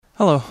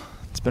Hello.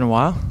 It's been a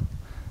while.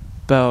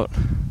 About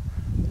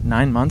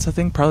 9 months, I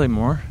think. Probably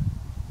more.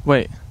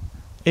 Wait.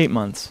 8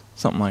 months.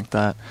 Something like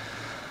that.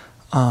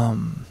 I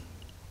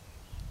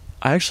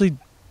actually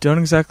don't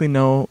exactly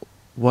know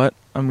what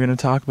I'm going to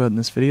talk about in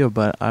this video,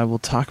 but I will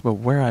talk about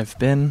where I've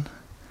been,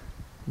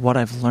 what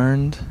I've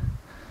learned,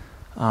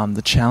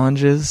 the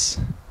challenges,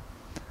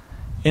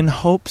 in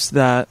hopes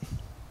that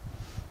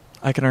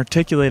I can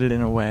articulate it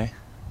in a way.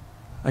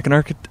 I can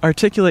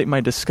articulate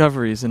my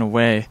discoveries in a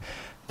way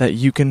that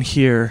you can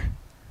hear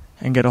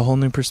and get a whole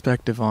new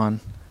perspective on,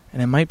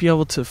 and it might be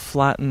able to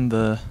flatten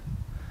the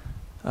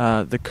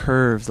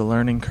curve, the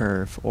learning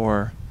curve,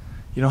 or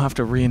you don't have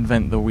to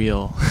reinvent the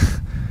wheel.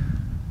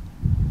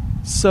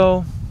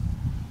 So,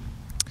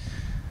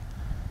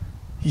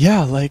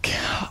 yeah,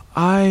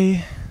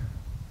 I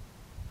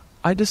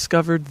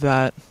discovered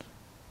that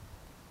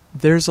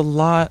there's a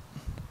lot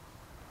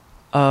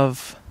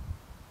of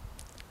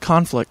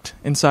conflict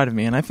inside of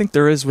me, and I think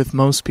there is with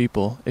most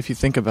people, if you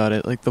think about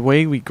it. Like, the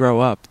way we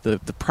grow up, the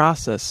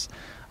process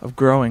of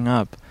growing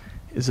up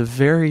is a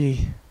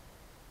very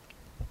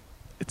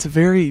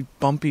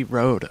bumpy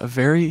road, a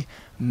very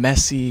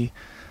messy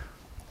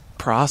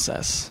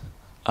process.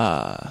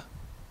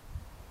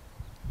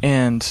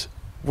 And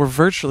we're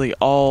virtually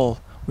all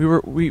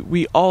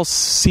we all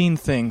seen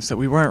things that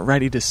we weren't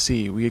ready to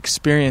see. We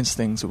experienced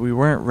things that we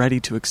weren't ready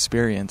to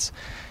experience.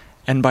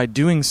 And by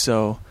doing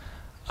so,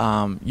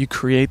 you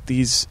create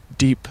these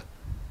deep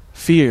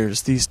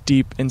fears, these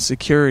deep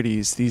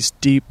insecurities,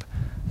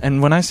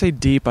 and when I say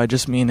deep, I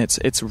just mean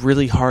it's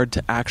really hard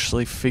to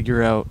actually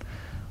figure out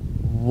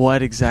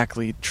what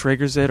exactly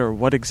triggers it or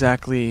where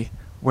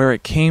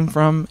it came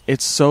from.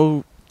 It's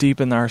so deep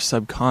in our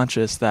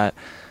subconscious that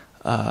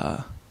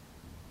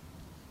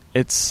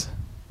it's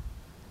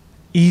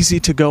easy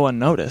to go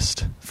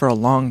unnoticed for a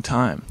long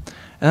time.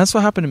 And that's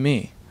what happened to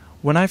me.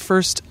 When I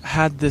first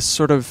had this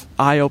sort of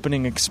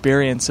eye-opening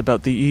experience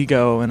about the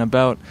ego and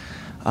about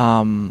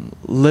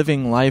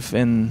living life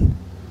in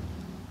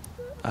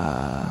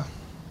a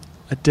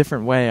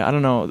different way, I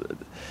don't know,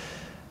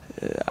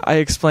 I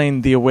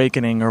explained the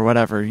awakening or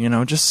whatever,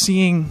 just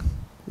seeing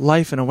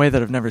life in a way that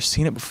I've never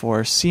seen it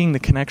before, seeing the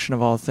connection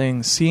of all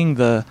things, seeing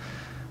the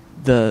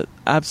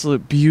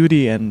absolute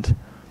beauty and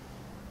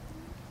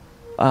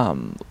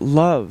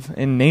love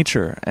in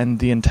nature and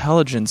the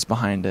intelligence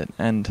behind it,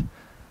 and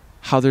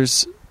how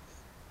there's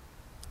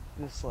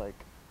this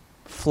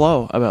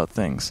flow about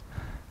things.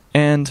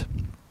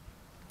 And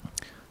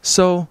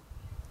so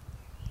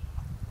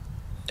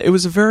it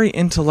was a very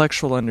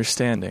intellectual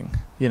understanding,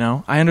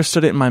 I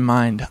understood it in my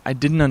mind. I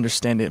didn't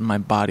understand it in my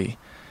body,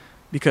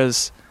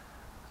 because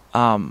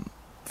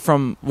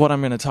from what I'm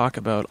going to talk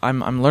about,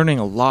 I'm learning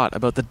a lot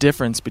about the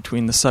difference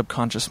between the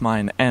subconscious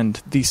mind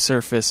and the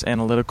surface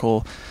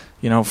analytical,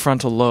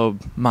 frontal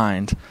lobe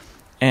mind.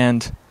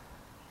 And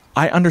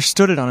I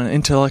understood it on an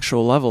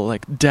intellectual level,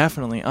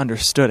 definitely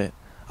understood it.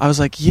 I was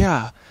like,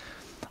 yeah,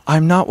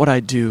 I'm not what I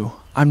do.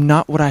 I'm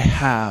not what I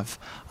have.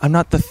 I'm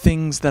not the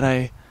things that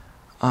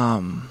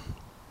I'm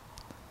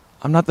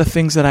not the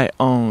things that I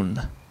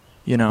own,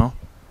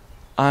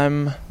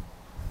 I'm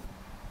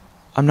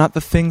not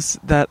the things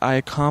that I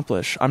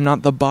accomplish. I'm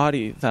not the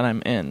body that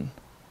I'm in.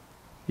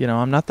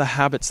 I'm not the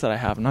habits that I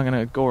have. I'm not going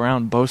to go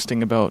around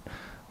boasting about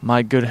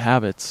my good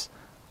habits,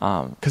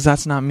 because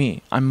that's not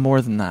me. I'm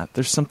more than that.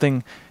 There's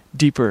something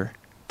deeper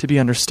to be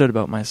understood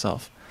about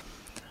myself.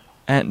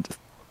 And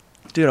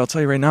dude, I'll tell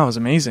you right now, it was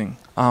amazing.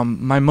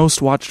 My most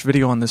watched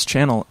video on this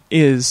channel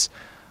is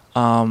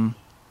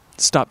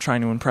stop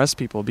trying to impress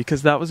people,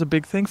 because that was a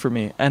big thing for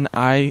me. And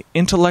I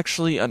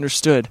intellectually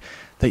understood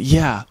that,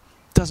 yeah,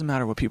 it doesn't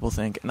matter what people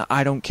think, and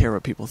I don't care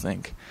what people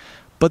think.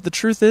 But the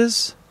truth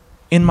is,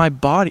 in my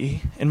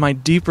body, in my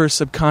deeper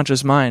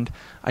subconscious mind,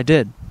 I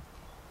did.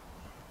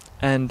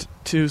 And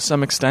to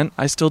some extent,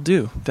 I still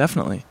do,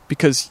 definitely.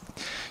 Because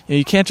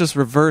you can't just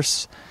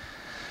reverse,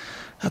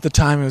 at the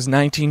time it was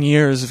 19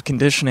 years of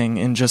conditioning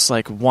in just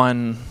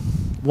one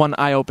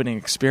eye-opening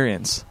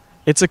experience.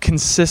 It's a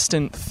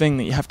consistent thing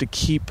that you have to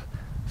keep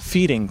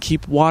feeding,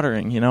 keep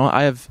watering.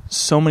 I have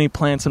so many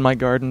plants in my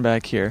garden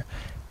back here,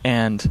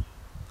 and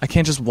I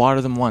can't just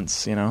water them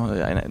once.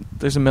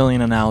 There's a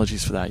million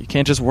analogies for that. You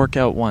can't just work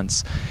out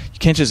once. You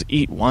can't just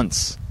eat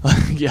once.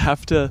 You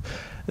have to.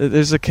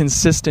 There's a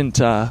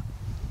consistent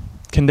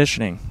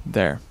conditioning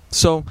there.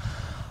 So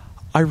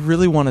I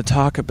really want to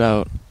talk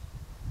about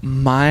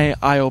my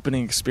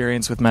eye-opening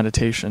experience with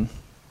meditation.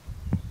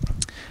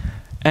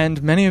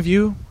 And many of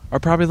you are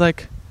probably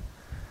like,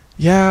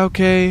 yeah,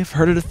 okay, I've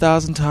heard it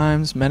 1,000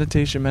 times.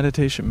 Meditation.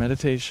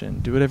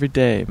 Do it every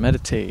day.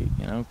 Meditate,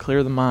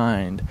 clear the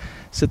mind.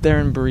 Sit there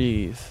and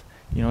breathe.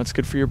 It's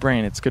good for your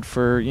brain. It's good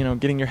for,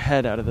 getting your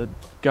head out of the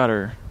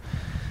gutter.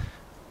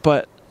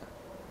 But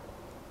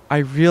I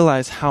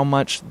realize how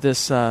much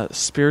this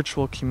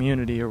spiritual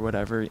community or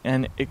whatever,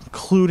 and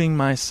including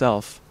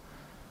myself,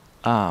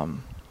 how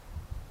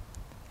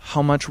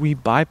much we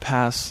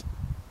bypass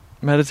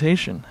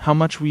meditation, how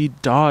much we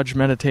dodge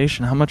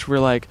meditation, how much we're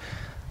like,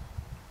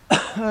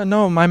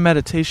 no, my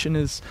meditation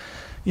is,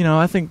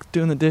 I think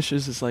doing the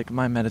dishes is like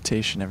my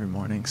meditation every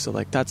morning, so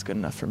like that's good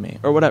enough for me,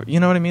 or whatever. You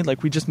know what I mean?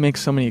 Like we just make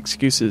so many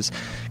excuses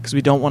because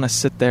we don't want to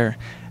sit there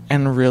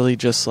and really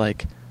just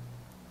like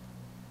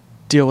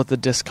deal with the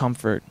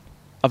discomfort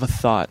of a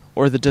thought,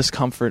 or the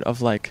discomfort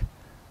of like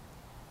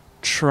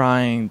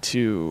trying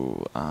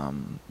to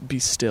be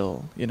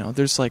still.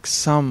 There's like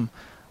some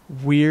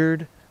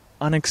weird,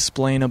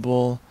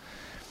 unexplainable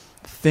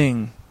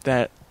thing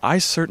that I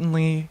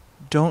certainly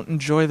don't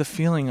enjoy the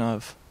feeling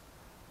of,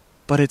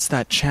 but it's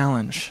that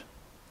challenge.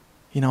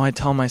 I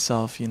tell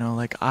myself,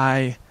 like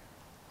I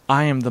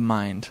am the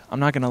mind. I'm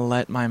not going to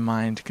let my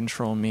mind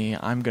control me.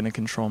 I'm going to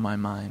control my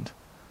mind.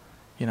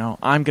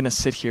 I'm going to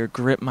sit here,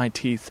 grit my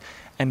teeth,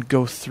 and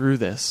go through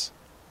this.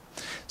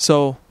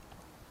 So,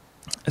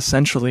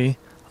 essentially,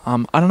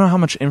 I don't know how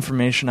much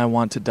information I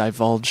want to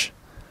divulge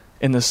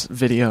in this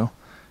video,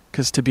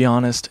 because to be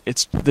honest,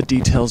 the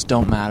details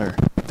don't matter.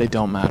 They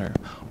don't matter.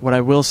 What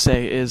I will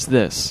say is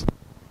this.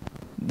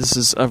 This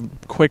is a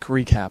quick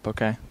recap,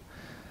 okay?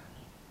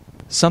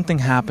 Something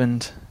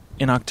happened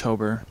in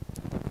October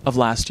of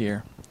last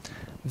year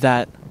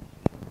that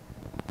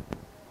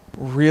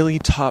really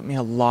taught me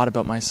a lot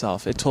about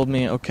myself. It told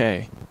me,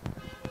 okay,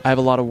 I have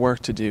a lot of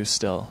work to do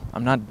still.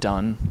 I'm not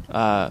done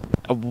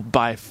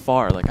by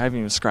far. Like, I haven't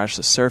even scratched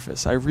the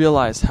surface. I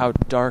realized how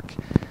dark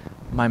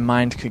my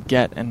mind could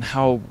get and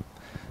how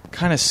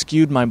kind of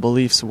skewed my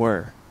beliefs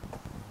were.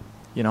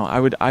 I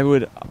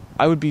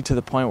would be to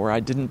the point where I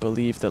didn't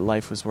believe that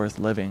life was worth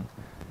living.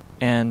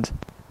 And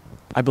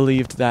I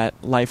believed that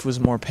life was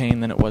more pain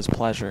than it was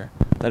pleasure.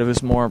 That it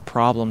was more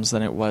problems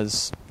than it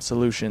was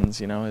solutions.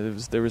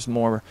 There was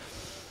more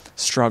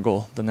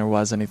struggle than there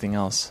was anything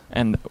else.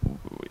 And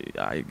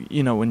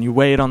when you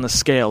weigh it on the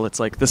scale, it's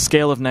like the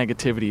scale of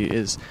negativity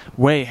is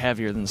way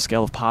heavier than the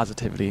scale of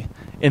positivity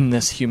in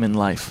this human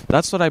life.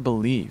 That's what I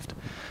believed.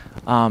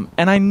 And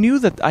I knew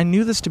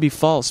this to be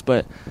false,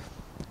 but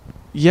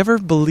you ever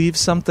believe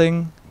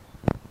something,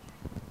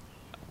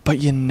 but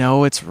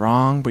it's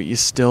wrong, but you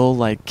still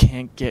like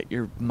can't get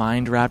your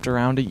mind wrapped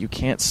around it? You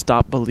can't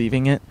stop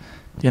believing it,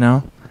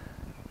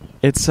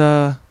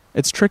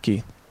 It's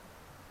tricky.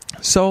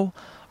 So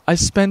I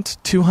spent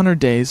 200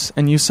 days,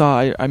 and you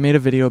saw I made a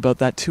video about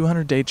that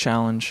 200-day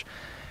challenge,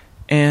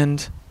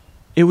 and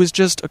it was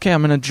just, okay,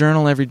 I'm going to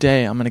journal every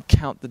day, I'm going to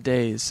count the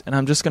days, and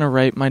I'm just going to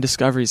write my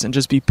discoveries and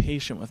just be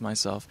patient with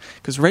myself.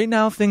 Because right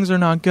now things are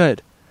not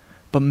good,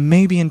 but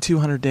maybe in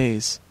 200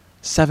 days,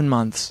 7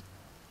 months,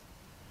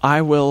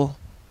 I will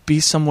be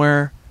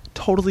somewhere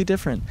totally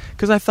different.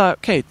 Because I thought,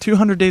 okay,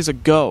 200 days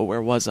ago,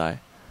 where was I?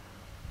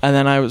 And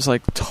then I was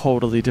like,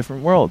 totally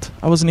different world.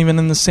 I wasn't even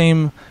in the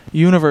same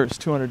universe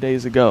 200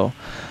 days ago.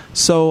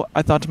 So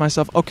I thought to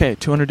myself, okay,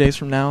 200 days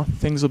from now,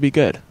 things will be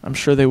good. I'm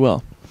sure they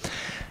will.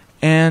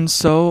 And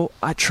so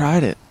I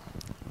tried it.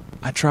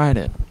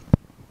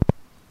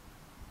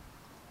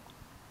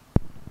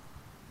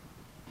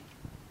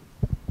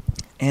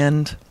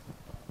 And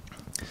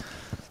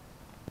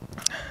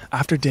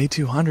after day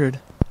 200,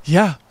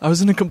 I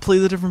was in a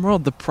completely different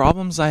world. The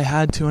problems I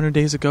had 200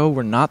 days ago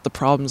were not the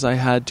problems I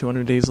had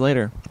 200 days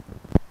later.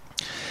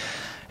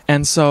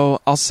 And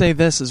so I'll say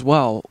this as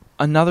well.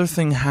 Another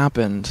thing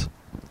happened.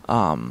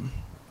 And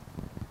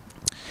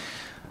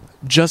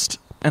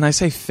I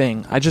say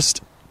thing.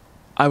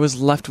 I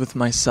was left with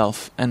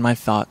myself and my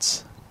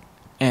thoughts,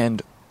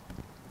 and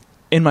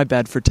in my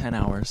bed for 10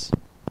 hours.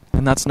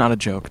 And that's not a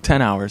joke.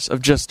 10 hours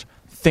of just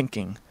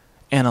thinking,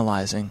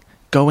 analyzing,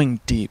 going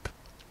deep.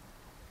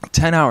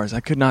 10 hours. I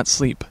could not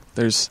sleep.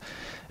 It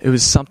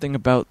was something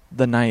about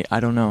the night, I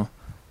don't know.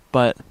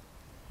 But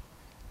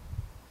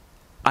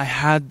I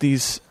had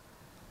these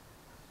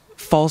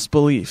false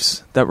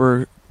beliefs that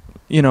were,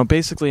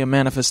 basically a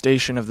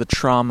manifestation of the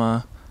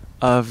trauma,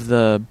 of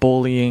the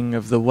bullying,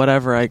 of the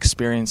whatever I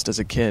experienced as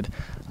a kid.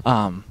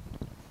 And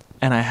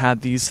I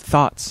had these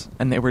thoughts,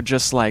 and they were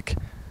just like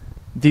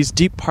these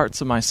deep parts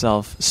of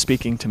myself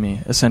speaking to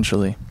me,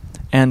 essentially.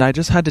 And I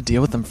just had to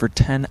deal with them for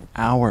 10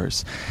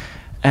 hours.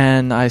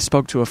 And I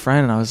spoke to a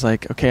friend, and I was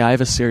like, okay, I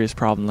have a serious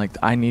problem. Like,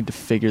 I need to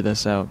figure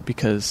this out,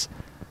 because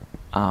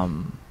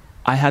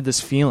I had this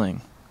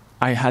feeling,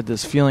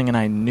 and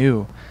I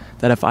knew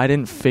that if I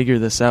didn't figure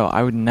this out,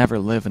 I would never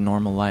live a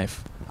normal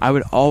life. I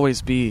would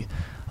always be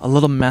a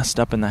little messed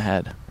up in the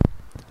head.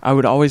 I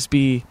would always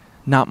be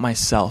not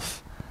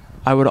myself.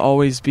 I would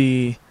always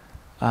be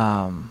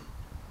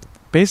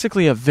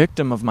basically a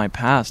victim of my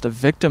past, a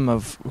victim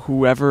of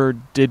whoever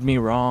did me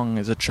wrong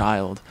as a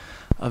child,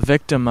 a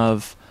victim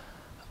of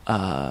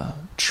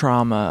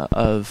trauma,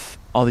 of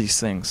all these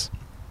things,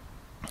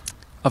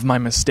 of my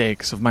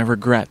mistakes, of my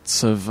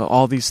regrets, of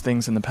all these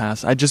things in the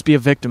past. I'd just be a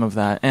victim of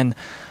that. And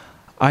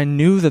I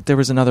knew that there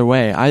was another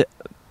way.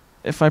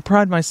 If I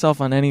pride myself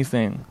on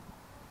anything,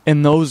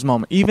 in those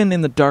moments, even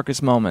in the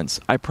darkest moments,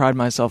 I pride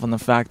myself on the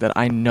fact that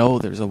I know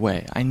there's a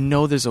way. I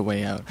know there's a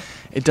way out.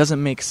 It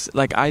doesn't make...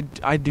 I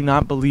do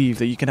not believe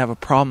that you can have a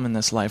problem in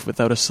this life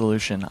without a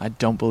solution. I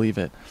don't believe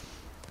it.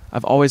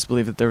 I've always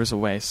believed that there was a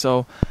way.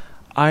 So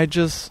I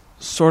just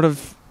sort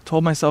of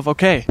told myself,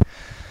 okay,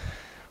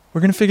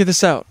 we're going to figure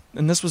this out.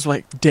 And this was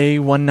like day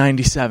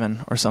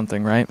 197 or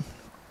something, right?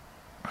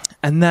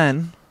 And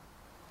then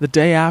the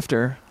day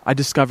after, I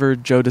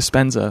discovered Joe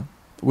Dispenza,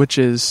 which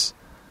is,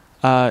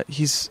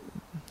 he's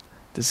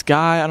this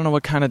guy, I don't know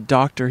what kind of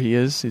doctor he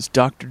is. He's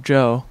Dr.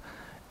 Joe.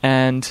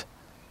 And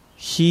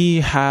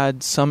he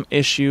had some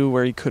issue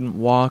where he couldn't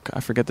walk.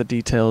 I forget the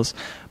details.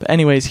 But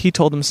anyways, he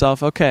told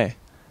himself, okay,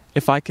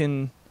 if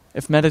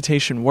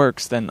meditation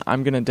works, then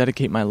I'm going to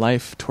dedicate my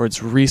life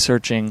towards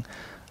researching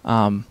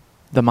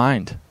the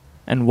mind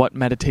and what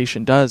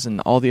meditation does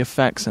and all the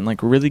effects and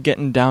like really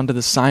getting down to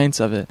the science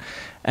of it.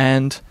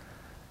 And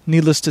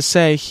needless to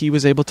say, he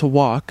was able to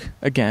walk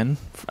again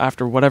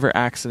after whatever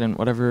accident,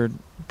 whatever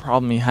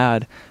problem he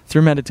had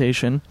through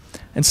meditation.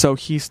 And so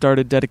he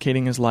started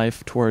dedicating his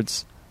life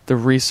towards the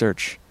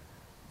research,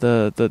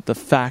 the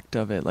fact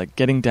of it, like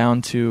getting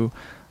down to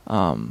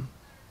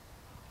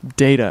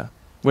data,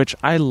 which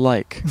I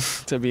like,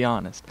 to be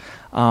honest.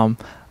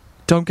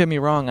 Don't get me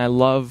wrong, I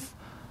love,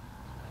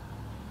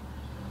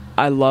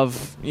 a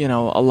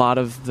lot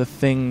of the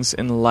things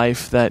in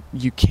life that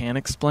you can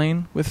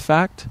explain with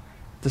fact,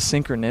 the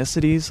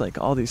synchronicities, like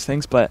all these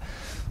things. But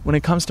when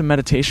it comes to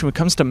meditation, when it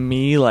comes to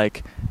me,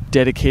 like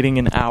dedicating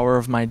an hour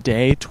of my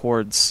day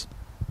towards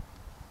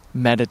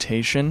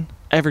meditation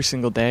every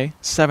single day,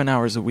 7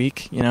 hours a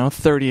week,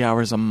 30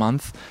 hours a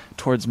month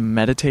towards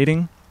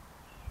meditating.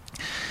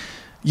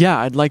 Yeah,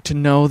 I'd like to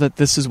know that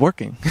this is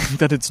working,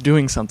 that it's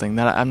doing something,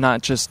 that I'm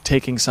not just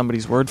taking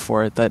somebody's word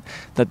for it, that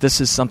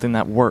this is something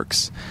that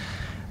works.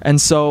 And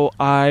so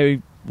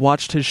I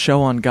watched his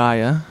show on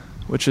Gaia,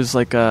 which is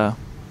like a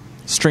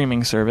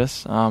streaming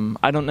service.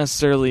 I don't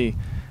necessarily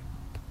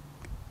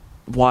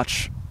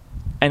watch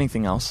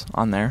anything else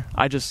on there.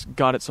 I just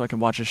got it so I can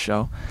watch his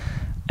show.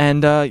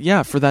 And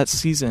for that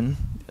season,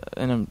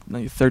 in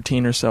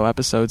 13 or so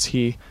episodes,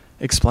 he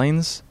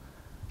explains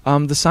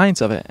the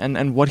science of it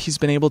and what he's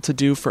been able to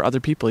do for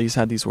other people. He's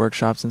had these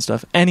workshops and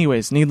stuff.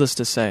 Anyways, needless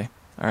to say,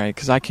 all right,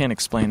 because I can't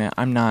explain it.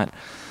 I'm not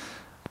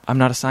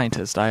a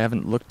scientist. I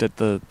haven't looked at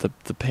the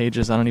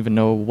pages. I don't even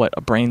know what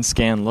a brain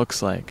scan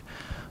looks like.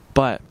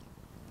 But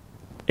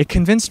it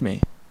convinced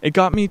me. It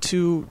got me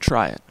to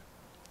try it.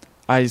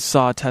 I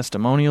saw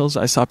testimonials.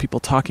 I saw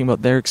people talking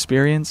about their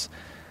experience.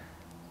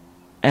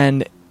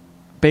 And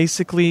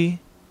basically,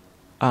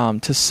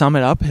 to sum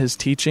it up, his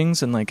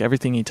teachings and like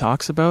everything he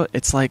talks about,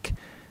 it's like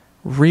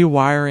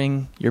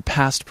rewiring your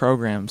past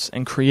programs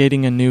and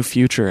creating a new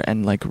future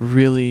and like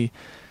really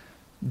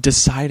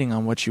deciding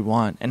on what you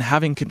want and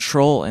having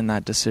control in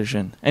that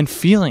decision and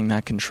feeling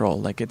that control.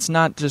 Like it's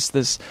not just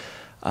this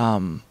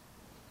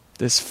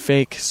this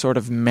fake sort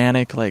of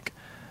manic like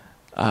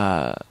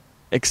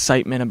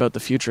excitement about the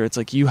future. It's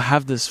like you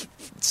have this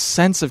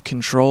sense of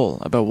control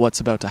about what's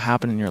about to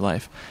happen in your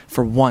life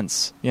for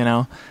once,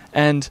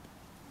 and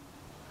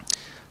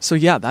so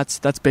yeah, that's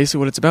basically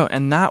what it's about.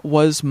 And that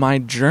was my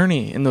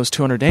journey in those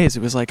 200 days. It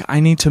was like,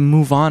 I need to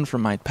move on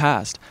from my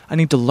past. I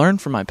need to learn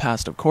from my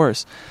past, of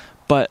course,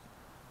 but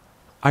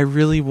I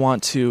really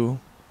want to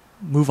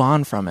move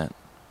on from it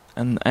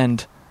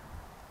and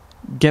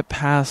get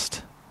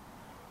past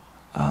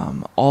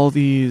all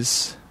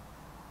these,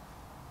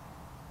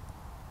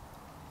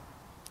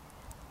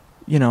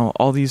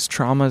 all these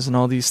traumas and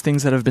all these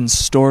things that have been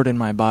stored in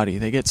my body.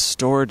 They get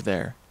stored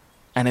there.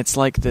 And it's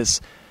like this,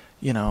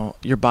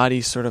 your body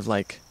sort of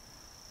like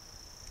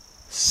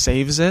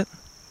saves it.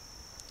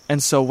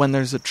 And so when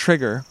there's a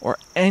trigger or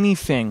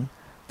anything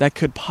that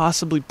could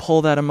possibly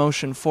pull that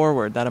emotion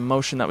forward, that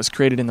emotion that was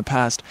created in the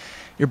past,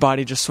 your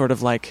body just sort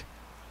of like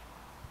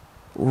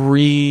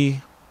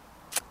replays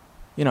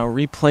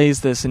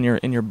this in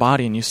your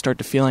body, and you start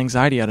to feel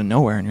anxiety out of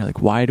nowhere, and you're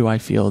like, why do I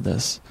feel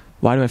this?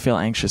 Why do I feel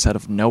anxious out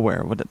of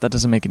nowhere? That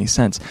doesn't make any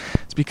sense.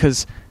 It's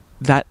because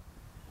that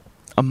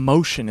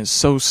emotion is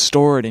so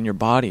stored in your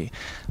body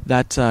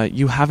that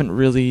you haven't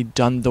really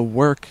done the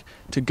work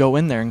to go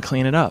in there and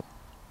clean it up,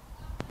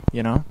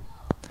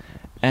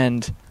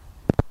 And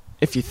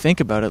if you think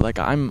about it, like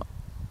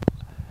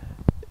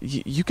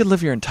you could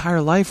live your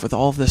entire life with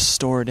all of this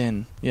stored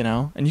in,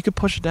 and you could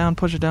push it down,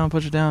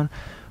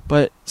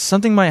 but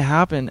something might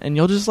happen and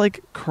you'll just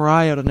like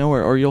cry out of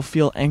nowhere, or you'll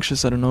feel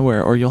anxious out of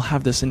nowhere, or you'll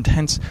have this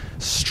intense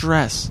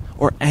stress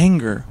or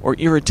anger or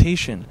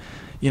irritation.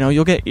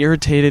 You'll get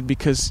irritated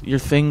because your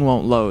thing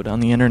won't load on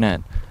the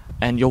internet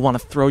and you'll want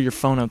to throw your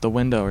phone out the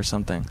window or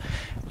something.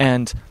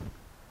 And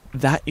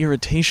that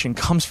irritation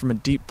comes from a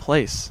deep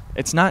place.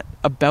 It's not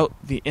about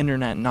the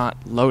internet not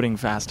loading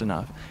fast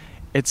enough.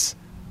 It's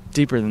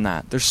deeper than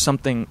that. There's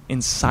something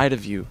inside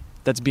of you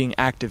that's being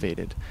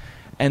activated.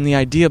 And the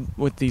idea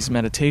with these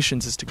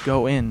meditations is to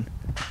go in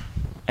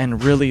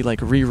and really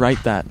like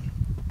rewrite that.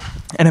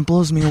 And it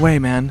blows me away,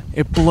 man.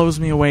 It blows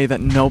me away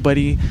that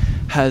nobody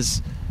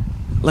has,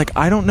 like,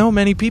 I don't know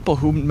many people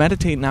who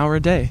meditate an hour a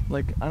day.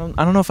 Like, I don't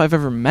know if I've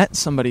ever met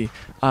somebody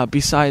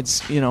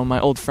besides, my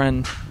old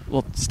friend,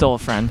 well, still a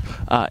friend,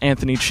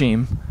 Anthony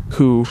Cheem,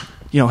 who,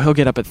 he'll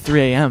get up at 3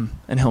 a.m.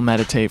 and he'll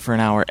meditate for an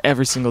hour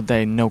every single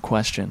day, no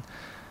question.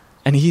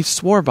 And he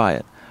swore by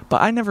it.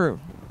 But I never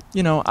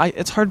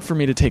it's hard for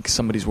me to take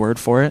somebody's word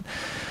for it.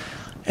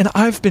 And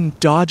I've been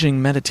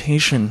dodging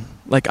meditation.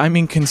 Like, I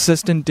mean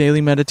consistent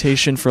daily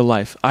meditation for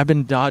life. I've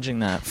been dodging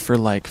that for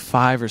like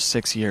 5 or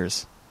 6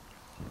 years.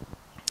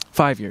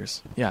 5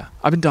 years, yeah.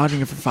 I've been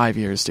dodging it for 5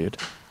 years, dude.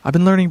 I've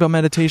been learning about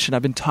meditation.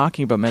 I've been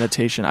talking about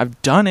meditation.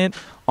 I've done it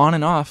on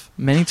and off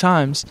many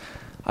times.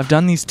 I've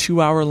done these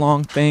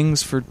 2-hour-long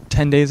things for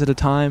 10 days at a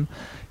time.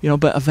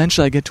 But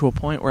eventually I get to a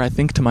point where I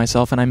think to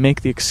myself and I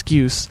make the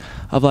excuse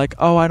of like,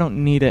 oh, I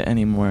don't need it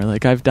anymore.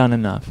 Like, I've done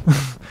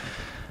enough.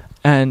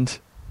 And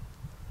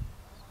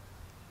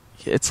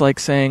it's like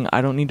saying,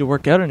 I don't need to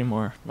work out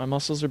anymore. My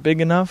muscles are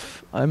big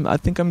enough. I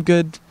think I'm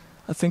good.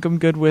 I think I'm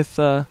good with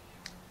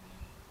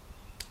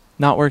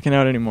not working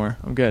out anymore.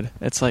 I'm good.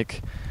 It's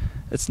like,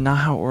 it's not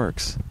how it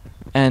works.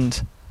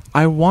 And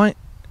I want,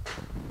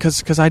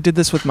 because I did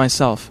this with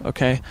myself,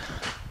 okay?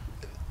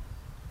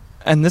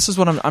 And this is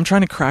what I'm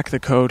trying to crack the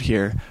code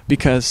here,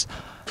 because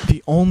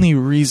the only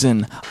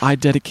reason I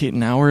dedicate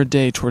an hour a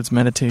day towards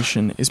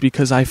meditation is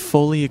because I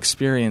fully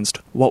experienced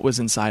what was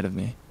inside of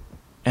me.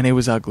 And it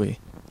was ugly.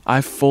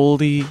 I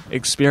fully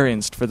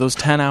experienced, for those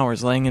 10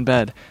 hours laying in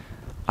bed,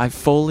 I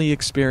fully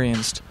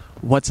experienced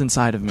what's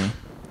inside of me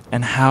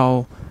and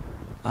how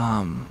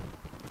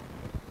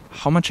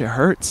much it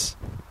hurts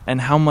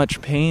and how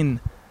much pain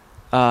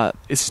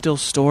is still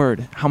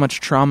stored, how much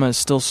trauma is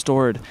still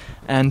stored.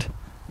 And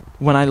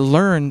when I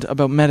learned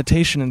about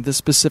meditation and this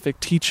specific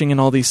teaching and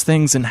all these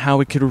things and how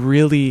it could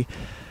really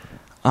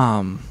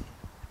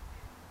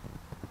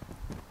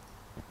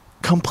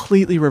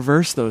completely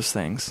reverse those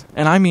things.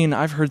 And I mean,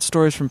 I've heard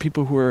stories from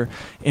people who are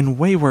in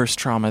way worse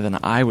trauma than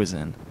I was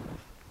in.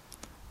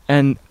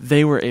 And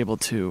they were able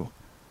to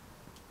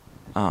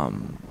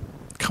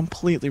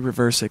completely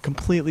reverse it,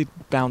 completely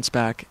bounce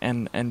back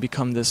and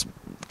become this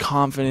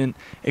confident,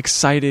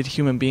 excited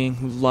human being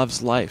who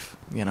loves life,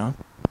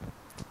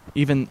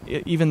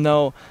 Even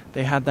though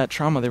they had that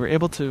trauma, they were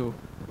able to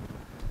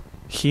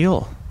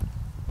heal.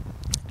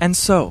 And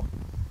so,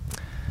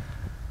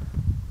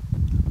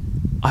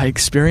 I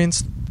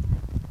experienced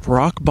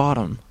rock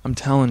bottom, I'm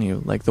telling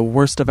you, like the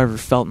worst I've ever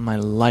felt in my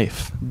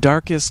life.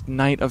 Darkest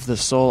night of the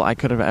soul I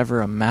could have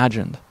ever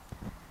imagined.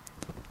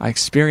 I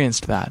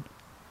experienced that.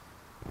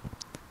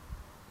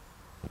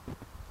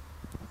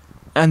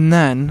 And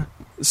then,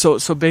 so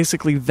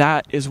basically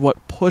that is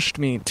what pushed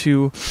me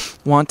to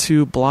want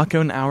to block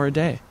out an hour a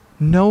day.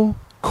 No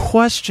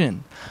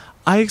question.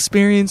 I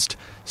experienced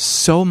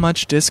so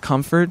much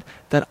discomfort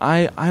that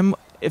I'm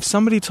if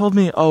somebody told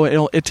me,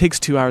 oh, it takes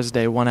 2 hours a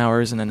day, 1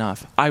 hour isn't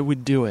enough, I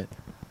would do it.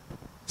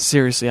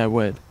 Seriously, I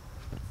would.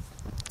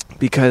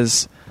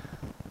 Because,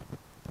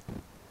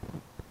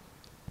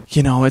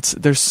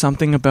 there's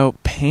something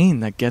about pain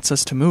that gets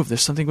us to move.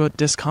 There's something about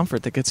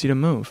discomfort that gets you to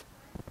move.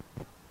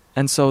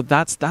 And so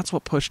that's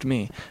what pushed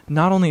me.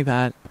 Not only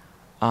that,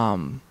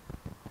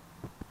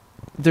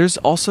 there's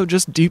also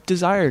just deep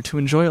desire to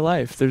enjoy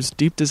life. There's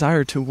deep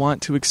desire to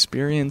want to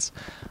experience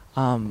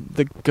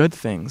the good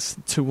things,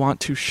 to want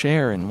to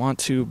share and want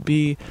to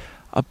be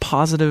a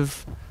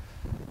positive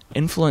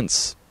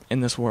influence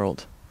in this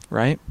world,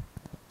 right?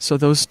 So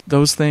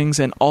those things,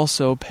 and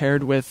also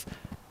paired with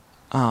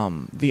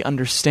the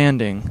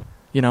understanding,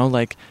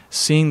 like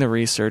seeing the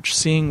research,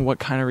 seeing what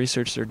kind of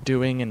research they're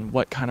doing and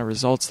what kind of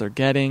results they're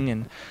getting,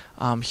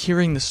 and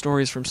hearing the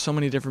stories from so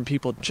many different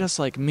people just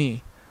like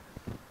me.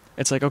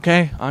 It's like,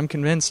 okay, I'm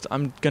convinced,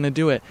 I'm going to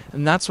do it.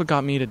 And that's what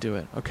got me to do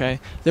it, okay?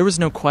 There was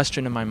no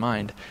question in my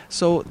mind.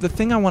 So the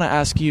thing I want to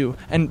ask you,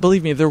 and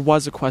believe me, there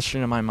was a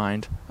question in my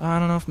mind. I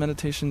don't know if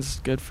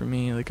meditation's good for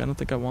me. Like, I don't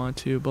think I want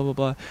to, blah, blah,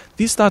 blah.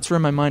 These thoughts were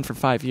in my mind for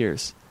 5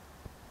 years.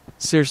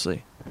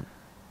 Seriously.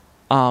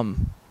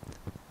 And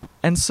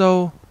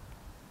so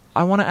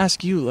I want to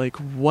ask you, like,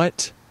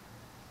 what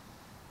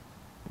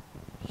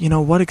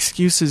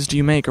excuses do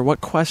you make, or what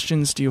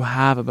questions do you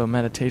have about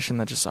meditation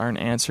that just aren't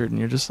answered, and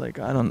you're just like,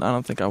 I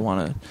don't think I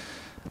want to,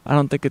 I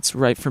don't think it's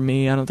right for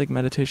me, I don't think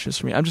meditation is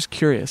for me. I'm just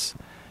curious,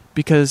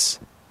 because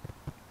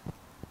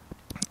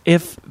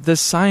if the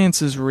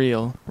science is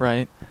real,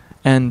 right,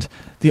 and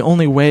the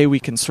only way we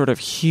can sort of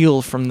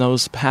heal from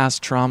those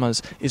past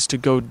traumas is to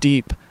go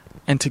deep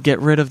and to get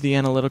rid of the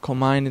analytical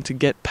mind and to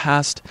get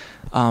past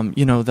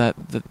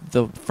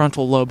the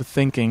frontal lobe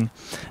thinking,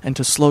 and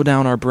to slow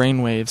down our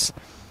brain waves,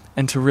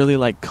 and to really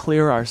like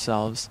clear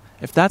ourselves.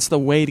 If that's the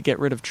way to get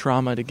rid of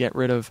trauma, to get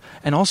rid of,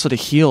 and also to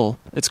heal,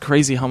 it's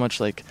crazy how much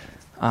like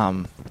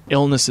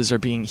illnesses are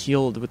being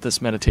healed with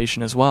this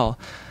meditation as well.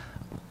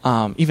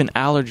 Even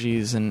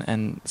allergies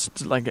and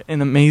like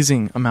an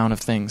amazing amount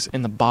of things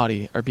in the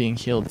body are being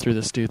healed through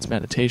this dude's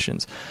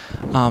meditations.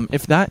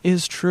 If that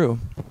is true,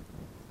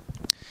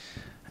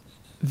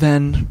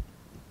 then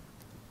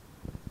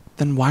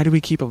why do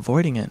we keep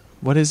avoiding it?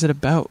 What is it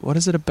about? What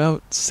is it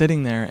about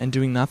sitting there and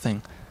doing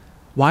nothing?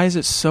 Why is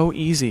it so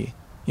easy?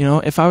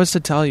 If I was to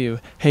tell you,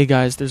 hey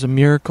guys, there's a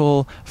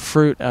miracle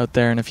fruit out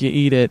there, and if you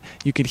eat it,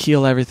 you could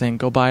heal everything.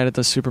 Go buy it at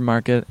the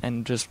supermarket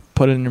and just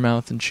put it in your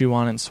mouth and chew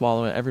on it and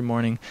swallow it every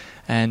morning,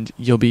 and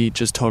you'll be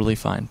just totally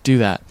fine. Do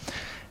that.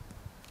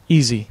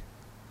 Easy.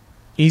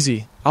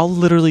 Easy. I'll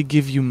literally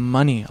give you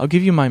money. I'll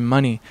give you my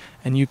money,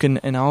 and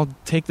I'll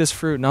take this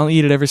fruit and I'll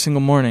eat it every single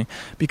morning,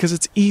 because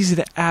it's easy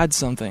to add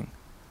something.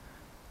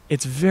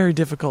 It's very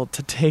difficult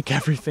to take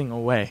everything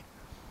away.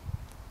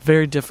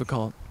 Very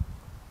difficult.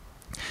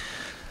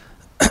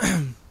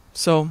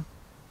 So,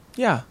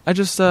 yeah, I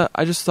just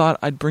thought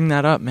I'd bring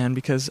that up, man,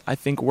 because I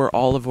think we're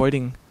all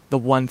avoiding the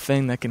one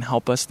thing that can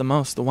help us the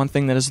most, the one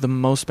thing that is the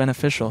most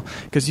beneficial.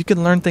 Because you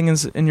can learn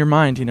things in your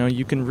mind,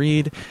 you can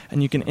read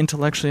and you can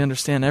intellectually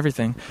understand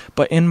everything.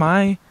 But in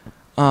my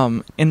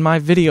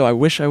video, I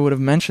wish I would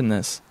have mentioned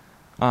this,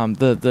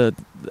 the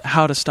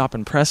how to stop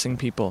impressing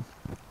people,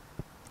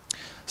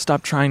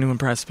 stop trying to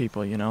impress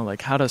people,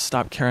 like how to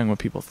stop caring what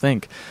people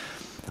think.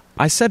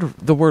 I said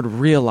the word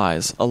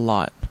realize a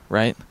lot,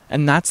 right?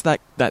 And that's that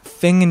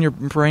thing in your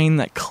brain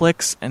that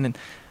clicks and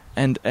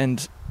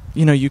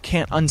you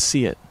can't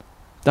unsee it.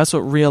 That's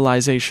what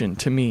realization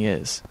to me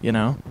is,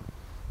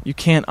 You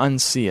can't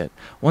unsee it.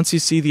 Once you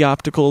see the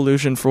optical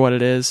illusion for what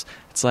it is,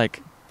 it's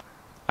like,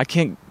 I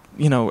can't,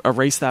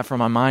 erase that from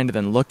my mind and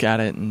then look at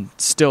it and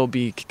still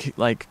be,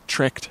 like,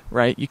 tricked,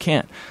 right? You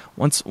can't.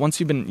 Once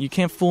you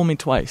can't fool me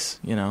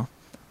twice,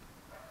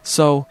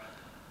 So,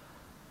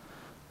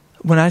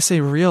 when I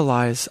say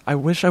realize, I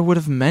wish I would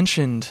have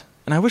mentioned,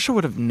 and I wish I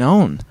would have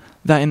known,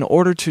 that in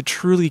order to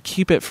truly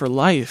keep it for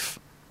life,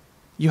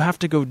 you have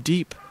to go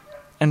deep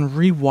and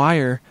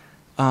rewire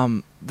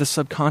the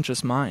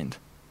subconscious mind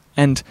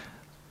and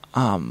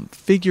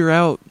figure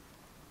out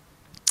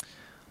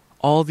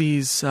all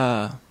these,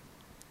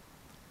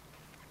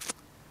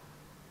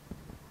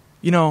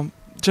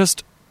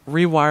 just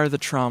rewire the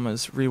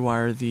traumas,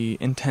 rewire the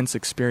intense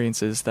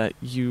experiences that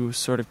you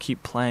sort of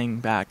keep playing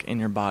back in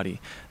your body.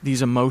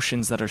 These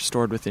emotions that are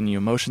stored within you,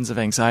 emotions of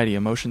anxiety,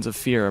 emotions of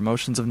fear,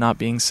 emotions of not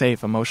being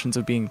safe, emotions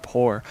of being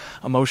poor,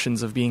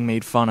 emotions of being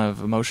made fun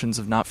of, emotions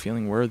of not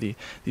feeling worthy,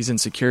 these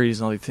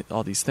insecurities and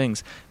all these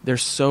things. They're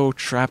so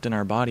trapped in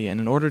our body, and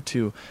in order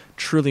to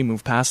truly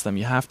move past them,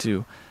 you have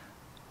to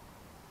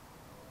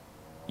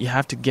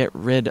get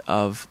rid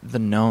of the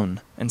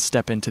known and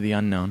step into the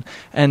unknown.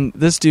 And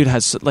this dude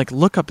has,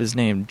 look up his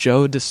name,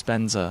 Joe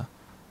Dispenza.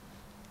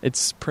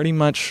 It's pretty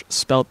much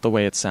spelt the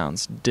way it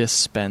sounds,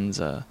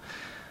 Dispenza.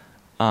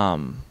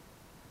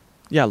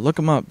 Yeah, look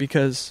him up,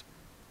 because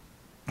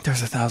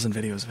there's 1,000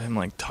 videos of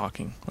him,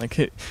 talking.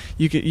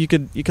 You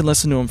could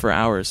listen to him for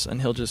hours,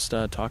 and he'll just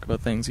talk about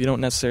things. You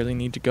don't necessarily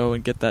need to go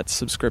and get that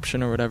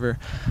subscription or whatever.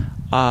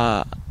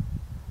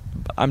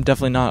 I'm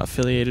definitely not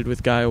affiliated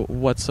with Guy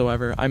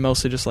whatsoever. I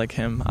mostly just like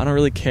him. I don't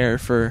really care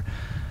for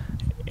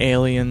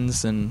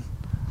aliens, and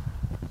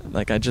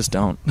I just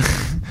don't.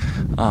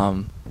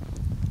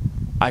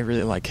 I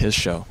really like his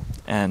show,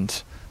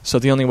 and so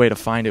the only way to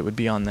find it would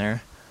be on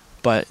there.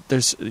 But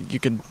you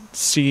can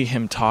see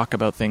him talk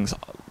about things,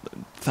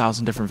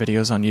 1,000 different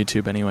videos on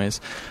YouTube anyways.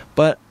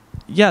 But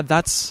yeah,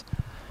 that's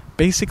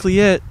basically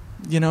it.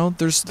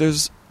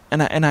 There's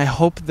and I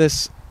hope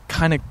this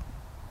kind of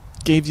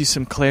gave you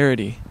some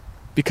clarity,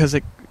 because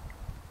it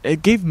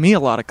gave me a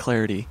lot of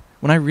clarity.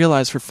 When I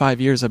realized for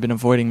 5 years I've been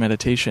avoiding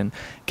meditation,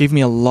 it gave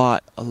me a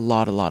lot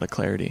of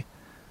clarity.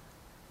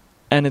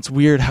 And it's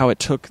weird how it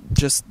took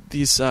just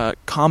these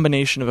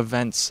combination of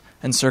events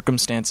and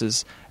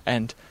circumstances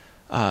and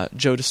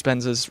Joe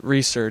Dispenza's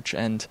research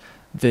and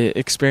the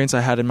experience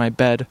I had in my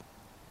bed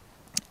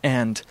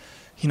and,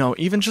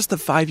 even just the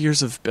 5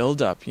 years of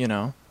build-up,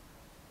 and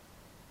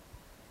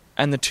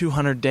the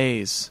 200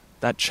 days,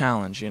 that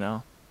challenge,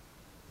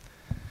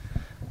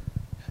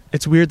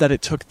 It's weird that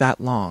it took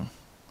that long.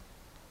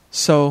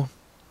 So,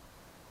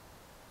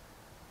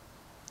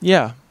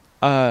 yeah,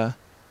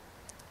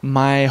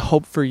 my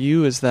hope for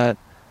you is that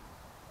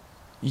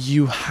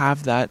you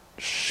have that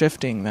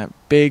shifting, that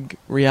big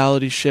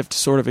reality shift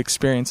sort of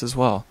experience as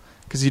well.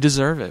 Because you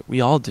deserve it. We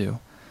all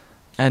do.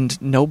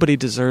 And nobody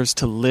deserves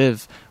to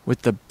live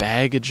with the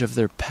baggage of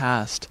their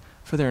past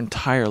for their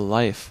entire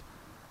life.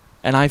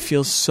 And I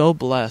feel so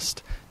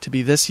blessed to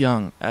be this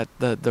young, at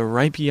the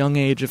ripe young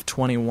age of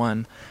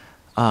 21,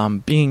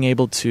 being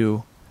able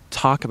to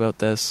talk about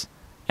this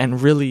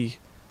and really,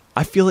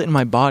 I feel it in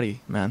my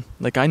body, man.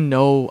 I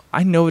know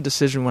a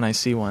decision when I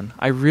see one.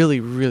 I really,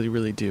 really,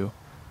 really do.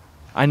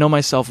 I know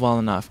myself well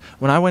enough.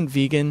 When I went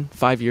vegan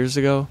 5 years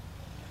ago,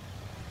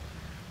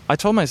 I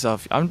told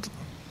myself, I'm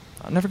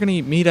never going to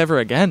eat meat ever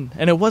again.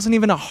 And it wasn't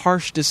even a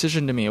harsh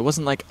decision to me. It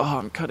wasn't like,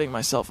 I'm cutting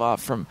myself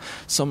off from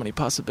so many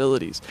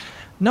possibilities.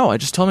 No, I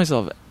just told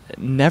myself,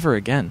 never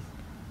again.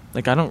 I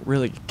don't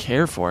really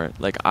care for it.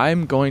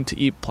 I'm going to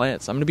eat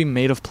plants. I'm going to be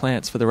made of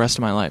plants for the rest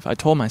of my life. I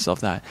told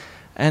myself that.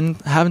 And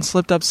haven't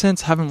slipped up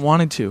since, haven't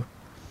wanted to.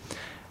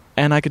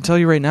 And I can tell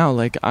you right now,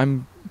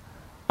 I'm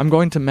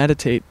going to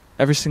meditate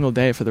every single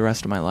day for the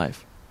rest of my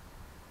life.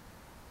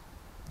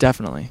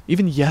 Definitely.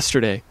 Even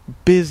yesterday,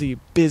 busy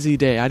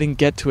day. I didn't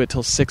get to it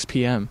till 6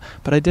 p.m.,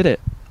 but I did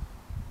it.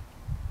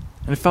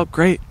 And it felt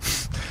great.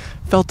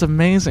 Felt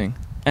amazing.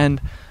 And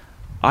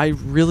I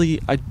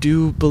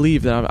do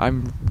believe that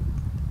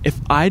if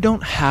I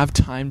don't have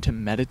time to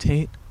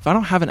meditate, if I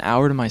don't have an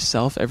hour to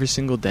myself every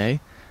single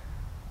day,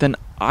 then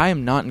I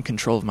am not in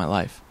control of my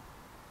life.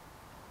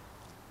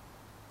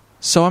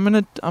 So I'm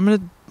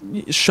gonna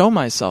show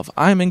myself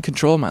I'm in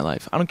control of my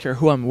life. I don't care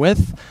who I'm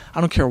with. I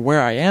don't care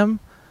where I am.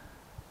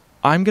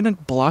 I'm gonna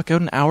block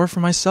out an hour for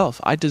myself.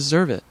 I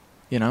deserve it,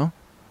 you know?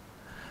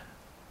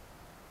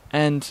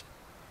 And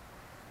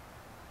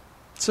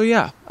so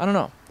yeah, I don't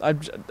know.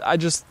 I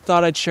just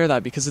thought I'd share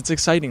that because it's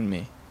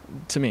exciting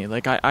to me.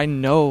 Like I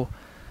know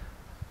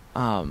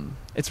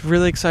it's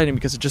really exciting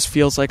because it just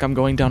feels like I'm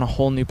going down a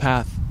whole new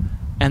path.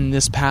 And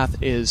this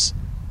path is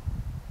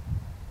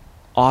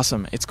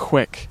awesome. It's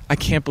quick. I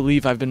can't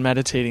believe I've been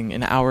meditating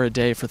an hour a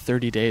day for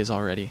 30 days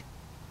already.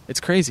 It's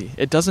crazy.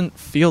 It doesn't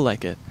feel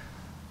like it.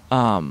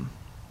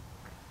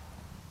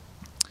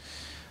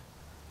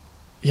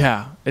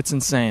 Yeah, it's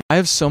insane. I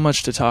have so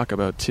much to talk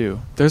about too.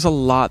 There's a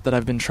lot that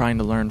I've been trying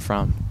to learn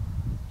from.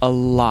 A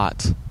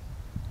lot.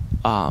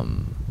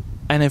 And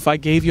if I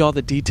gave you all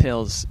the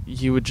details,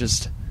 you would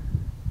just...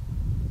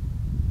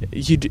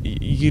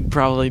 You'd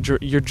probably...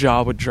 Your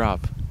jaw would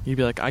drop. You'd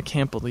be like, I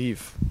can't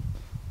believe...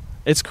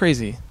 It's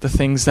crazy, the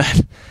things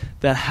that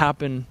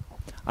happen.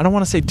 I don't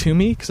want to say to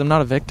me, because I'm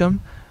not a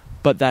victim,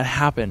 but that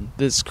happen.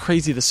 It's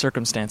crazy, the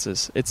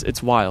circumstances.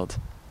 It's wild.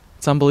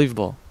 It's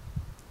unbelievable.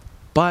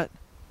 But,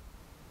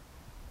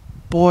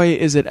 boy,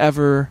 is it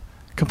ever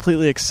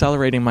completely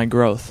accelerating my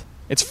growth.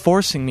 It's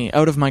forcing me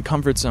out of my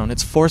comfort zone.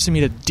 It's forcing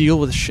me to deal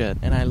with shit,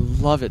 and I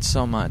love it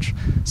so much.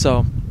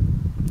 So,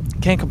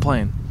 can't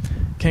complain.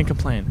 Can't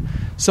complain.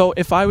 So,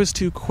 if I was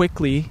to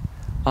quickly...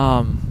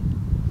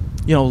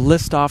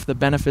 list off the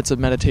benefits of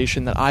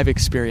meditation that I've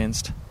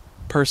experienced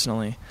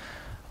personally.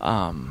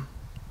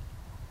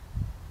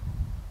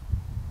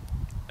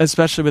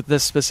 Especially with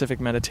this specific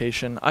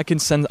meditation.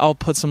 I'll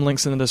put some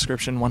links in the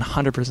description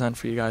 100%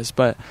 for you guys.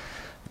 But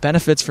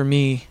benefits for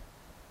me,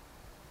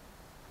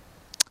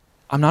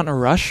 I'm not in a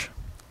rush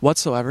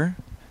whatsoever.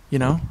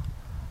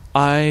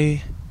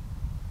 I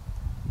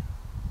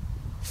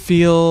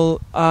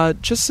feel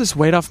just this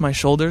weight off my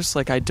shoulders.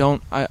 Like I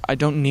don't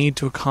need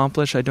to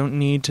accomplish. I don't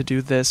need to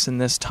do this in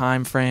this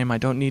time frame. I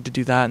don't need to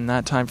do that in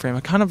that time frame.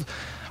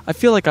 I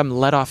feel like I'm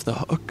let off the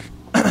hook.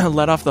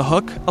 Let off the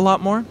hook a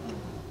lot more.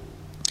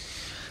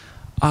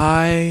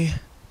 I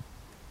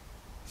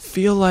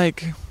feel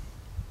like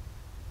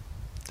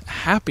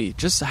happy,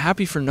 just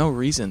happy for no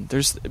reason.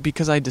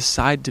 Because I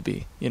decide to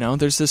be.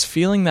 There's this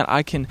feeling that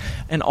I can,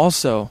 and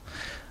also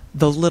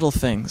the little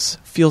things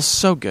feel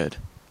so good.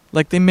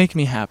 Like, they make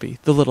me happy,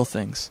 the little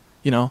things,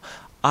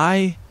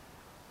 I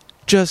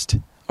just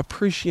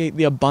appreciate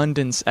the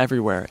abundance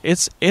everywhere.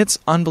 It's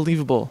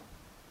unbelievable.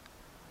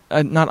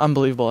 Not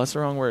unbelievable, that's the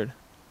wrong word.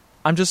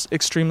 I'm just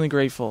extremely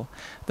grateful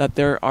that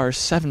there are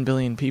 7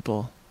 billion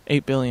people,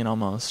 8 billion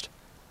almost.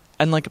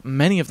 And,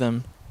 many of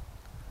them,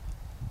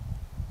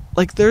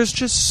 there's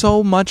just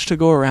so much to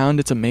go around,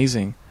 it's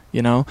amazing,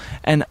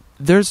 And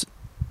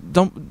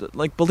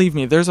believe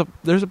me, there's a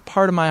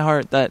part of my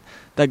heart that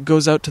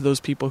goes out to those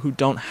people who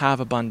don't have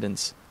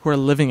abundance, who are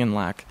living in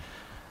lack.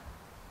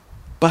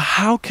 But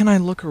how can I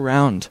look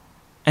around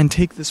and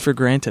take this for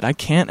granted? I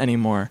can't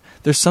anymore.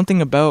 There's something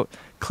about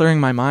clearing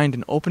my mind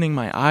and opening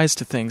my eyes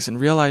to things and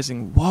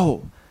realizing,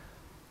 whoa,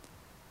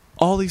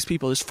 all these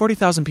people, there's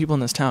 40,000 people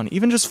in this town,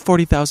 even just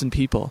 40,000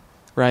 people,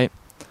 right?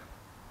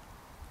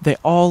 They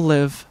all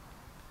live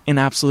in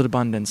absolute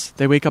abundance.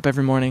 They wake up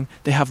every morning,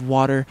 they have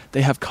water,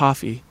 they have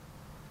coffee,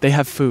 they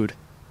have food,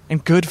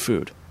 and good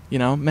food,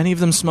 Many of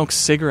them smoke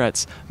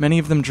cigarettes. Many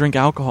of them drink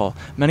alcohol.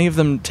 Many of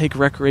them take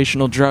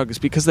recreational drugs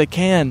because they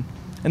can,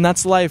 and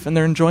that's life, and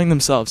they're enjoying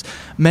themselves.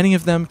 Many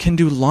of them can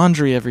do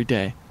laundry every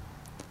day.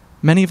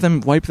 Many of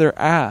them wipe their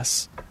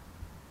ass.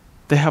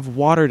 They have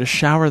water to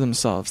shower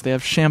themselves. They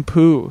have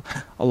shampoo.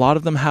 A lot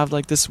of them have,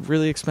 this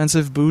really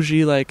expensive,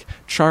 bougie,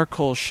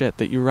 charcoal shit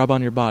that you rub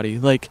on your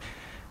body.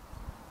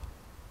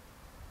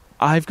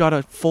 I've got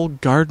a full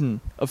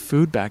garden of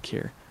food back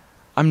here.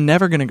 I'm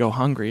never going to go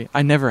hungry.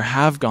 I never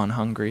have gone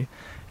hungry.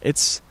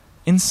 It's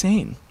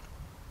insane.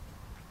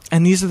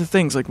 And these are the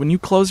things, when you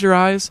close your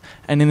eyes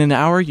and in an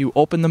hour you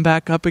open them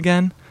back up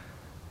again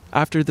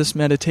after this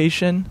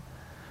meditation,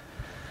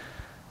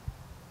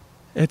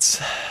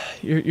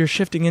 you're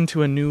shifting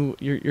into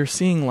you're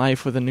seeing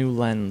life with a new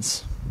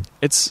lens.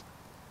 It's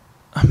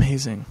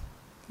amazing.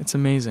 It's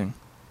amazing.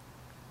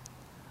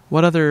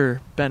 What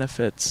other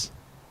benefits?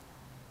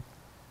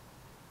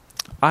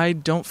 I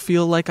don't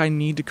feel like I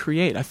need to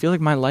create. I feel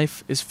like my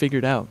life is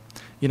figured out.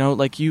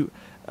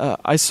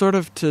 I sort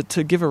of,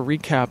 to give a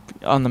recap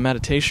on the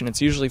meditation,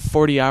 it's usually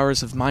 40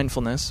 hours of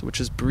mindfulness,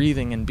 which is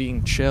breathing and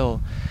being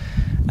chill,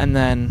 and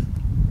then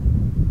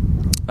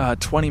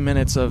 20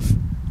 minutes of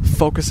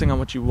focusing on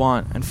what you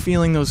want and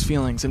feeling those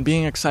feelings and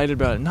being excited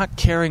about it, not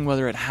caring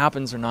whether it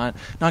happens or not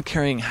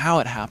caring how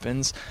it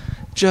happens,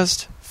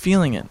 just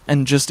feeling it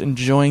and just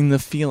enjoying the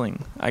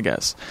feeling, I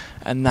guess.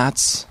 And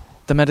that's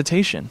the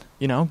meditation,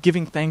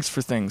 giving thanks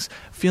for things,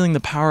 feeling the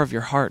power of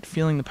your heart,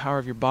 feeling the power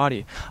of your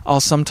body.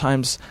 I'll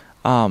sometimes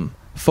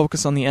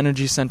focus on the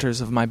energy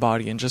centers of my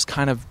body and just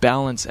kind of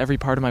balance every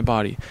part of my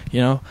body,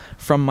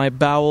 from my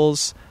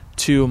bowels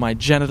to my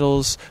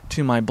genitals,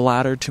 to my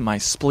bladder, to my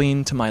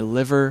spleen, to my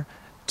liver,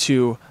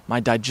 to my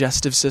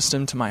digestive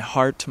system, to my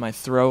heart, to my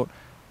throat,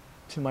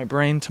 to my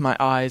brain, to my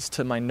eyes,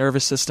 to my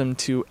nervous system,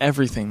 to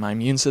everything, my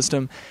immune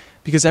system,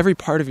 because every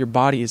part of your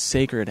body is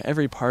sacred.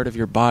 Every part of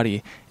your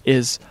body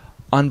is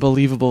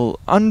unbelievably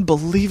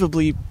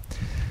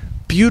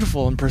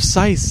beautiful and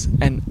precise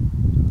and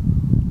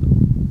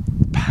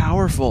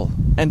powerful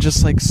and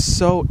just like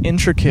so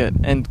intricate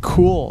and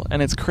cool.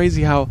 And it's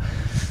crazy how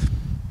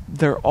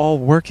they're all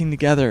working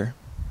together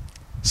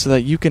so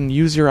that you can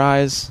use your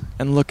eyes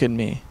and look at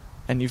me.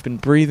 And you've been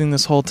breathing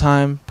this whole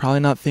time,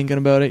 probably not thinking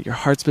about it. Your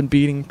heart's been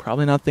beating,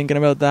 probably not thinking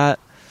about that.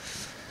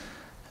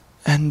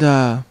 And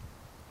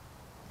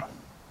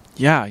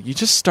yeah, you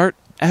just start,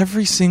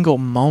 every single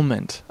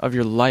moment of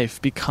your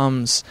life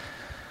becomes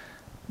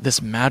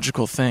this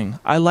magical thing.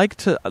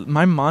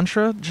 My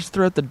mantra just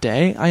throughout the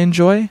day I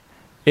enjoy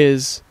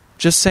is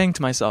just saying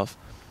to myself,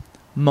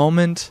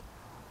 moment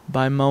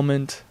by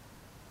moment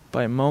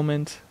by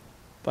moment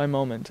by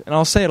moment. And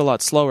I'll say it a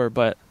lot slower,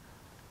 but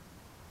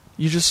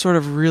you just sort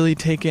of really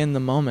take in the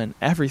moment,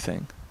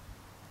 everything.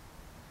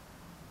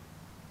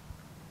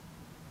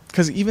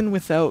 Because even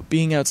without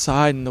being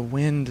outside and the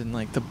wind and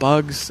like the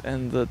bugs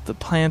and the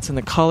plants and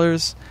the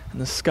colors and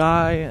the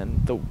sky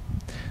and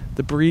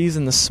the breeze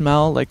and the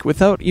smell, like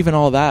without even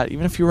all that,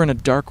 even if you were in a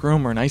dark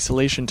room or an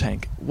isolation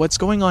tank, what's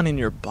going on in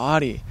your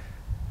body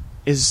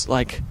is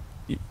like,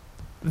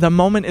 the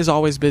moment is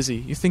always busy.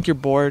 You think you're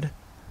bored?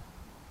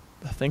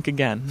 Think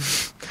again.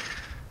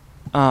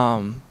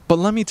 But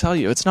let me tell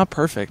you, it's not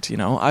perfect, you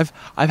know. I've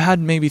had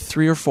maybe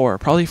 3 or 4,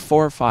 probably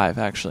 4 or 5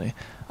 actually.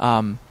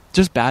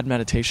 Just bad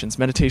meditations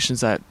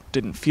that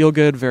didn't feel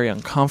good, very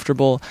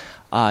uncomfortable,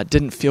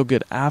 didn't feel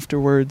good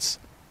afterwards,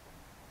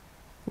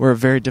 were a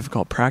very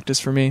difficult practice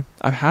for me.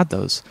 I've had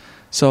those.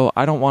 So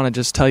I don't want to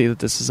just tell you that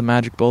this is a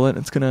magic bullet.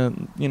 It's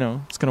going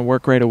to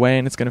work right away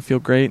and it's going to feel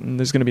great and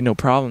there's going to be no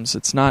problems.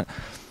 It's not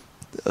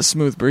a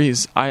smooth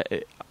breeze.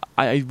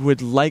 I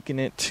would liken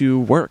it to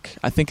work.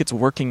 I think it's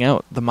working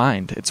out the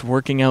mind. It's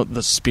working out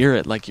the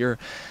spirit. Like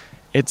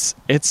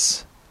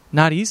it's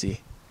not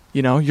easy.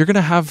 You know, you're going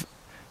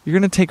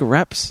to take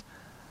reps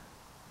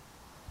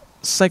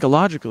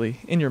psychologically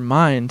in your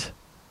mind,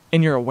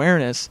 in your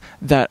awareness,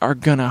 that are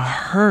going to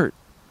hurt.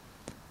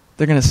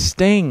 They're going to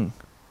sting.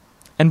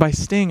 And by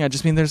sting, I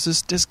just mean there's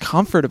this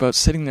discomfort about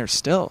sitting there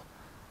still.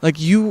 Like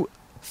you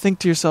think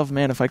to yourself,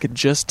 man, if I could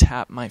just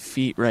tap my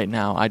feet right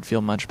now, I'd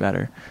feel much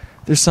better.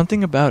 There's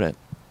something about it.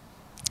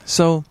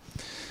 So,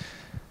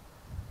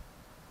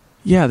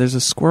 yeah, there's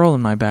a squirrel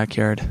in my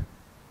backyard,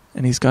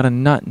 and he's got a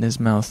nut in his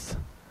mouth,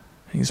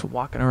 and he's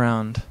walking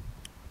around.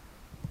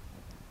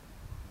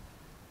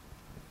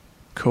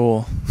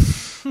 Cool.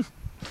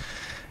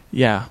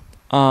 Yeah.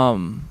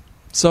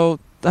 So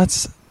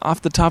that's,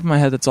 off the top of my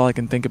head, that's all I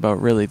can think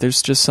about, really.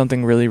 There's just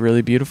something really,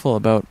 really beautiful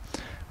about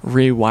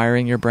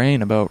rewiring your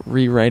brain, about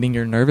rewriting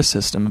your nervous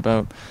system,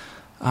 about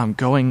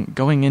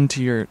going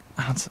into your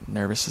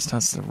nervous system.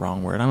 That's the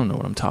wrong word. I don't know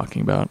what I'm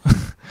talking about.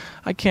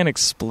 I can't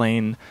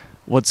explain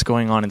what's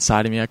going on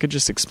inside of me. I could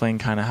just explain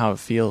kind of how it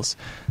feels.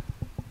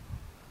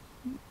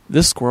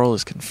 This squirrel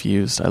is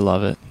confused. I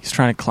love it. He's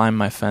trying to climb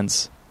my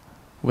fence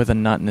with a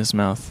nut in his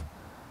mouth.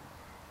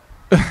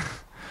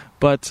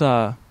 But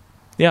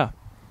yeah,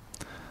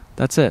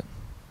 that's it.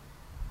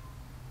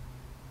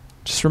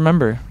 Just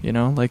remember, you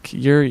know, like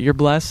you're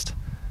blessed.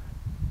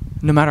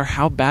 No matter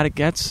how bad it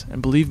gets,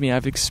 and believe me,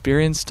 I've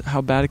experienced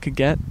how bad it could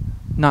get.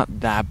 Not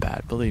that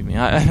bad, believe me.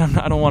 I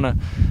don't want to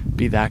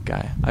be that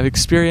guy. I've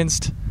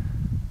experienced,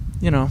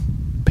 you know,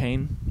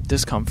 pain,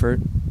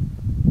 discomfort,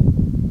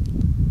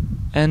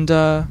 and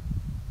I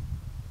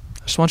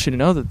just want you to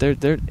know that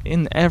there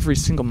in every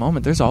single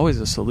moment, there's always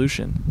a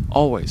solution.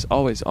 Always,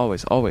 always,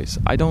 always, always.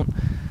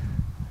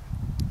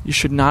 You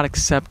should not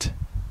accept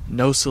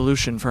no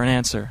solution for an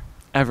answer.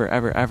 Ever,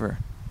 ever, ever.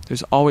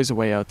 There's always a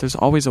way out. There's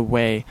always a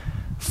way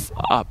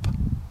up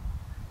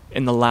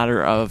in the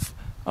ladder of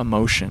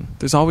emotion.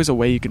 There's always a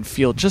way you can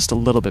feel just a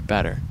little bit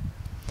better.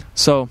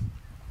 So,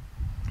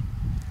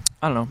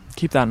 I don't know,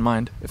 keep that in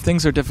mind. If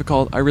things are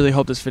difficult, I really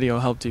hope this video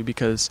helped you,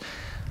 because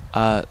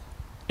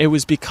it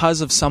was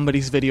because of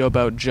somebody's video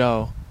about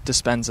Joe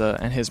Dispenza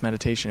and his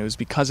meditation. It was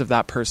because of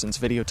that person's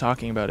video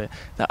talking about it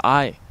that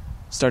I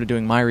started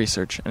doing my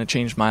research, and it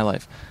changed my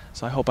life.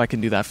 So I hope I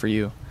can do that for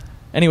you.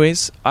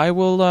 Anyways, I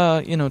will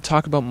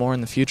talk about more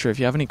in the future. If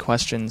you have any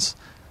questions,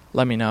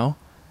 let me know.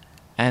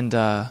 And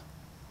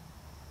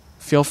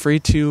feel free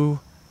to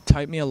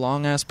type me a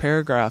long-ass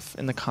paragraph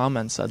in the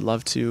comments. I'd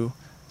love to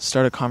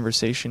start a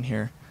conversation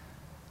here.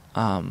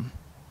 Love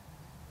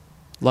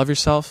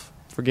yourself.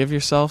 Forgive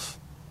yourself.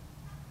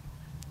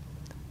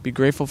 Be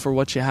grateful for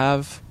what you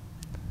have.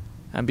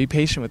 And be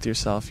patient with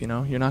yourself, you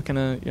know? You're not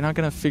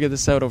gonna figure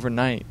this out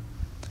overnight.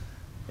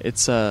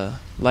 It's a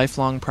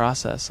lifelong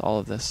process, all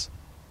of this.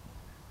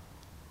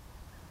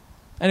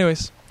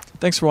 Anyways,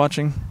 thanks for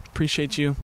watching. Appreciate you.